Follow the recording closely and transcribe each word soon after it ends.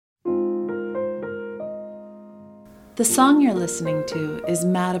The song you're listening to is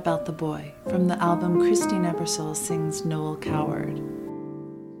Mad About the Boy from the album Christine Ebersole Sings Noel Coward.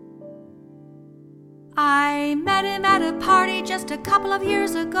 I met him at a party just a couple of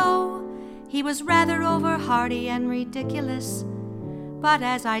years ago. He was rather over-hardy and ridiculous, but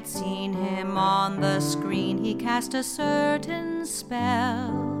as I'd seen him on the screen, he cast a certain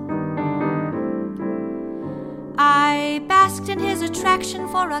spell. I basked in his attraction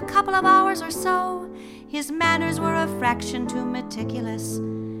for a couple of hours or so. His manners were a fraction too meticulous.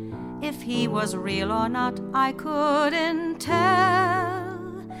 If he was real or not, I couldn't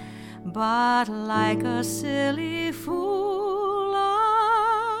tell. But like a silly fool,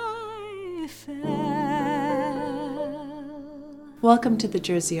 I fell. Welcome to the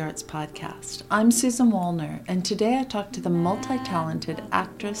Jersey Arts Podcast. I'm Susan Wollner, and today I talk to the multi-talented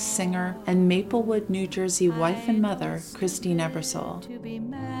actress, singer, and Maplewood, New Jersey wife and mother, Christine Ebersole. To be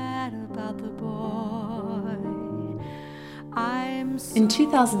mad about the boy. In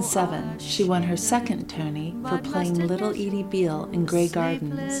 2007, she won her second Tony for playing Little Edie Beale in Grey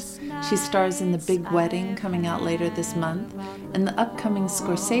Gardens. She stars in The Big Wedding, coming out later this month, and the upcoming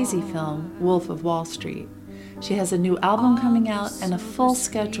Scorsese film, Wolf of Wall Street. She has a new album coming out and a full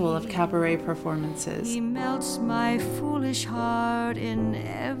schedule of cabaret performances. He melts my foolish heart in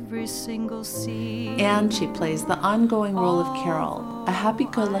every single scene. And she plays the ongoing role of Carol, a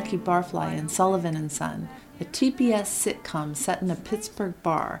happy-go-lucky barfly in Sullivan & Son, a TBS sitcom set in a Pittsburgh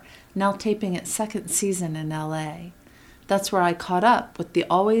bar, now taping its second season in LA. That's where I caught up with the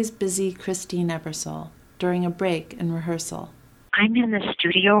always busy Christine Ebersole during a break in rehearsal. I'm in the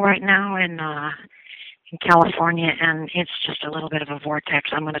studio right now in California, and it's just a little bit of a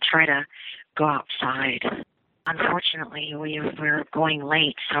vortex. I'm going to try to go outside. Unfortunately, we're going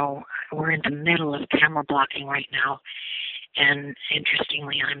late, so we're in the middle of camera blocking right now. And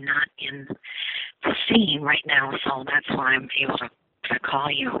interestingly, I'm not in the scene right now, so that's why I'm able to call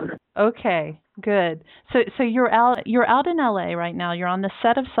you. Okay, good. So you're out in LA right now. You're on the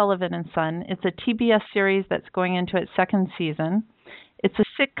set of Sullivan and Son. It's a TBS series that's going into its second season. It's a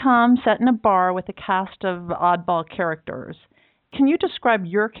sitcom set in a bar with a cast of oddball characters. Can you describe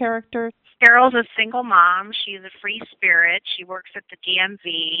your character? Carol's a single mom. She's a free spirit. She works at the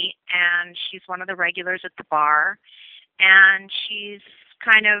DMV, and she's one of the regulars at the bar. And she's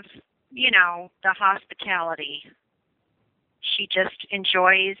kind of, the hospitality. She just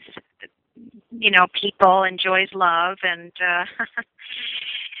enjoys, people, enjoys love, and,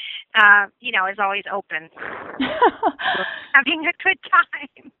 is always open. Having a good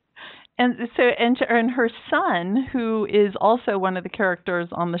time. And her son, who is also one of the characters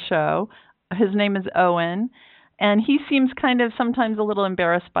on the show, his name is Owen, and he seems kind of sometimes a little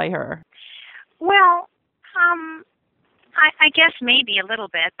embarrassed by her. Well, I guess maybe a little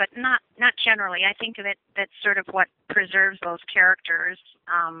bit, but not generally. I think that that's sort of what preserves those characters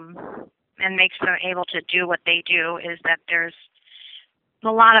and makes them able to do what they do, is that there's a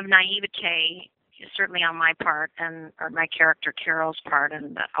lot of naivete, certainly on my part, or my character Carol's part,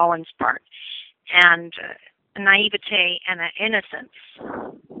 and Owen's part, and naivete and an innocence,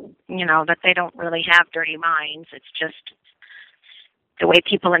 that they don't really have dirty minds. It's just the way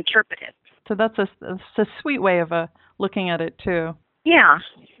people interpret it. So that's a sweet way of looking at it, too. Yeah.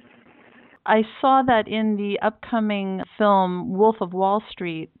 I saw that in the upcoming film Wolf of Wall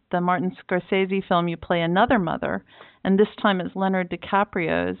Street, the Martin Scorsese film, you play another mother, and this time it's Leonardo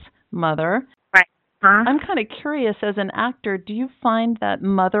DiCaprio's mother. Right. Huh? I'm kind of curious, as an actor, do you find that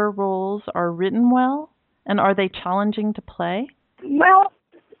mother roles are written well, and are they challenging to play? Well,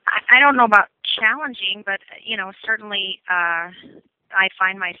 I don't know about challenging, but, certainly I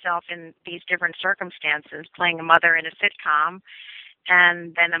find myself in these different circumstances, playing a mother in a sitcom,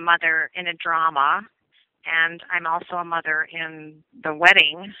 and then a mother in a drama, and I'm also a mother in The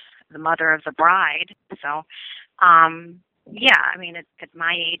Wedding, the mother of the bride. So, at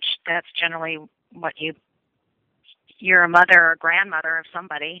my age, that's generally what you're a mother or grandmother of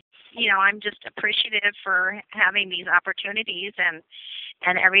somebody. I'm just appreciative for having these opportunities, and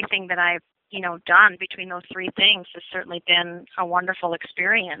everything that I've done between those three things has certainly been a wonderful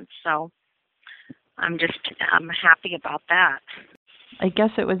experience. So I'm happy about that. I guess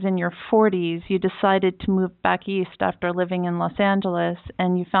it was in your 40s you decided to move back east after living in Los Angeles,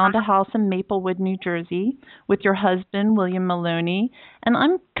 and you found a house in Maplewood, New Jersey, with your husband, William Maloney. And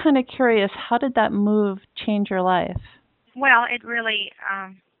I'm kind of curious, how did that move change your life? Well, it really,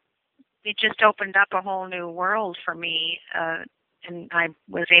 it just opened up a whole new world for me, and I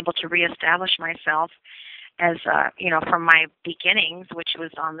was able to reestablish myself as, from my beginnings, which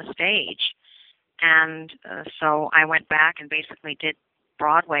was on the stage. And so I went back and basically did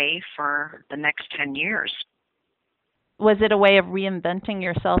Broadway for the next 10 years. Was it a way of reinventing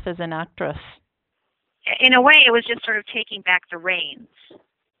yourself as an actress? In a way, it was just sort of taking back the reins,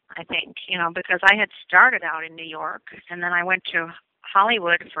 I think, because I had started out in New York, and then I went to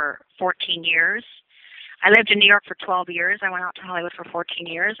Hollywood for 14 years. I lived in New York for 12 years. I went out to Hollywood for 14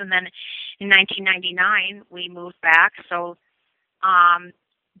 years, and then in 1999, we moved back. So,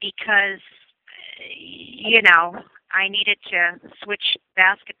 because, I needed to switch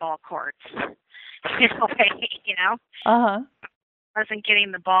basketball courts in a way, Uh-huh. I wasn't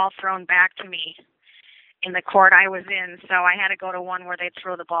getting the ball thrown back to me in the court I was in, so I had to go to one where they'd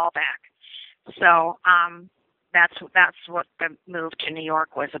throw the ball back. So that's what the move to New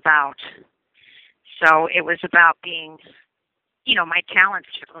York was about. So it was about being, my talents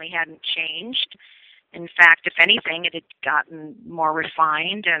certainly hadn't changed. In fact, if anything, it had gotten more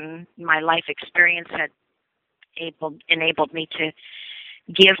refined, and my life experience had enabled me to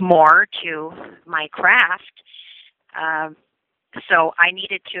give more to my craft. So I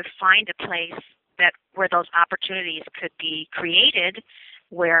needed to find a place where those opportunities could be created,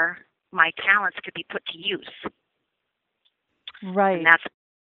 where my talents could be put to use. Right. And that's what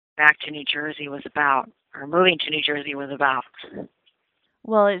back to New Jersey was about, or moving to New Jersey was about.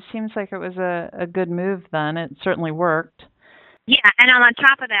 Well, it seems like it was a good move then. It certainly worked. Yeah, and on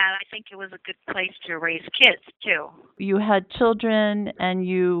top of that, I think it was a good place to raise kids, too. You had children, and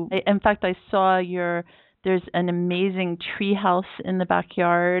in fact, I saw there's an amazing tree house in the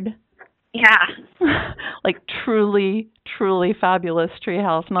backyard. Yeah. Like truly, truly fabulous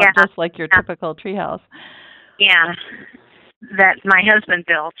treehouse, not just like your typical treehouse. Yeah, that my husband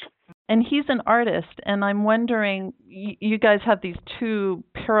built. And he's an artist, and I'm wondering, you guys have these two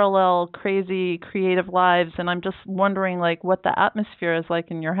parallel, crazy, creative lives, and I'm just wondering, like, what the atmosphere is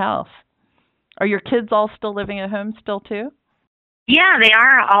like in your house. Are your kids all still living at home still, too? Yeah, they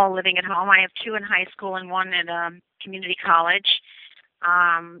are all living at home. I have two in high school and one at community college.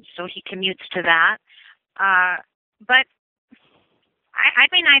 So he commutes to that. But I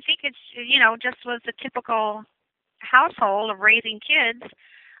think it's, just was the typical household of raising kids,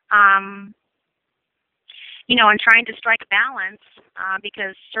 and trying to strike a balance,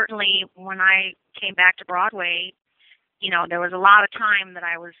 because certainly when I came back to Broadway, there was a lot of time that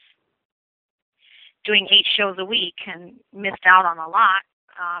I was doing 8 shows a week and missed out on a lot.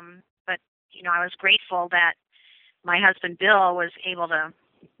 But, I was grateful that my husband Bill was able to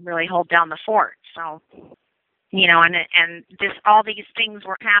really hold down the fort. So, and all these things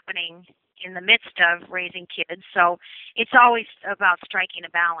were happening in the midst of raising kids. So it's always about striking a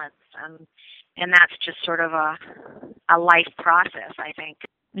balance, and that's just sort of a life process, I think.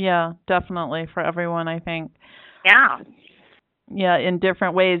 Yeah, definitely for everyone, I think. Yeah. Yeah, in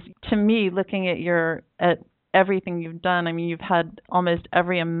different ways. To me, looking at everything you've done, I mean, you've had almost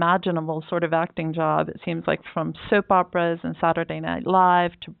every imaginable sort of acting job. It seems like from soap operas and Saturday Night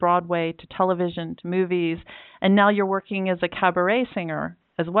Live to Broadway to television to movies, and now you're working as a cabaret singer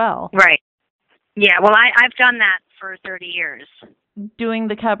as well. Right. Yeah, well, I've done that for 30 years. Doing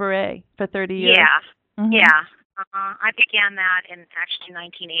the cabaret for 30 years? Yeah, yeah. I began that in actually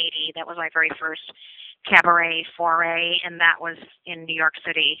 1980. That was my very first cabaret foray, and that was in New York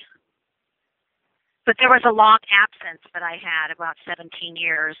City. But there was a long absence that I had, about 17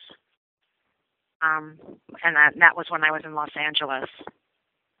 years, and that was when I was in Los Angeles.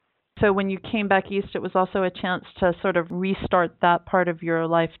 So when you came back east, it was also a chance to sort of restart that part of your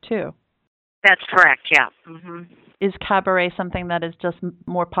life, too? That's correct, yeah. Mm-hmm. Is cabaret something that is just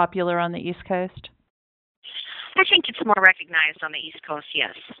more popular on the East Coast? I think it's more recognized on the East Coast,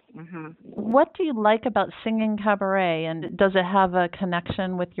 yes. Mm-hmm. What do you like about singing cabaret, and does it have a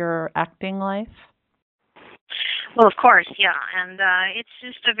connection with your acting life? Well, of course, yeah, and it's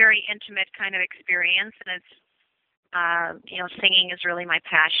just a very intimate kind of experience, and it's, singing is really my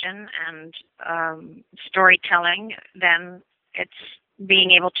passion, and storytelling, then it's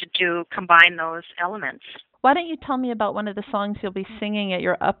being able to combine those elements. Why don't you tell me about one of the songs you'll be singing at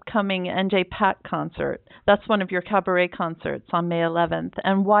your upcoming NJ Pat concert? That's one of your cabaret concerts on May 11th,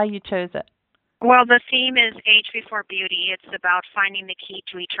 and why you chose it. Well, the theme is Age Before Beauty. It's about finding the key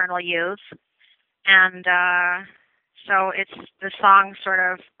to eternal youth. And so the songs sort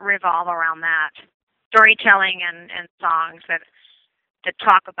of revolve around that. Storytelling and songs that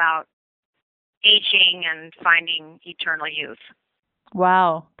talk about aging and finding eternal youth.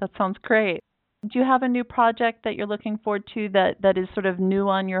 Wow, that sounds great. Do you have a new project that you're looking forward to that is sort of new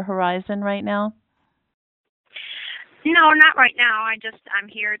on your horizon right now? No, not right now. I'm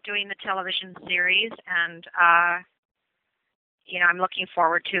here doing the television series, and I'm looking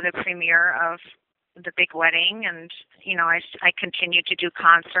forward to the premiere of The Big Wedding, and I continue to do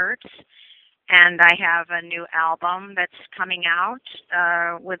concerts, And I have a new album that's coming out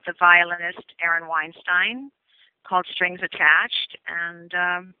with the violinist Aaron Weinstein called Strings Attached. And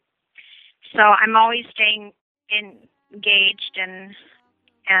so I'm always staying engaged and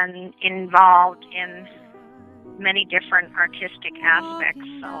involved in many different artistic aspects.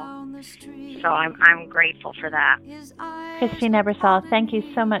 So I'm grateful for that. Christine Ebersole, thank you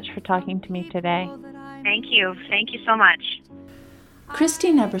so much for talking to me today. Thank you. Thank you so much.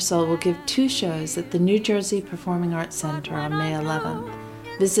 Christine Ebersole will give 2 shows at the New Jersey Performing Arts Center on May 11th.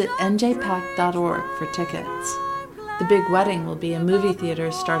 Visit njpac.org for tickets. The Big Wedding will be a movie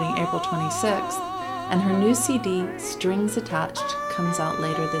theater starting April 26th, and her new CD, Strings Attached, comes out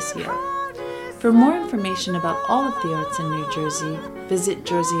later this year. For more information about all of the arts in New Jersey, visit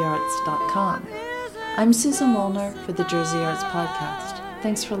jerseyarts.com. I'm Susan Molnar for the Jersey Arts Podcast.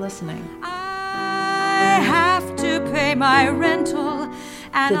 Thanks for listening. I have to pay my rental.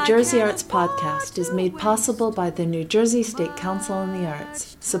 The Jersey Arts Podcast is made possible by the New Jersey State Council on the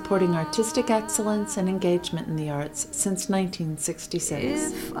Arts, supporting artistic excellence and engagement in the arts since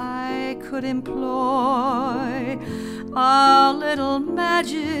 1966. If I could employ a little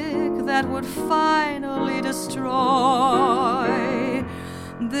magic that would finally destroy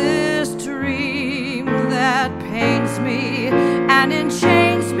this dream that pains me and enchants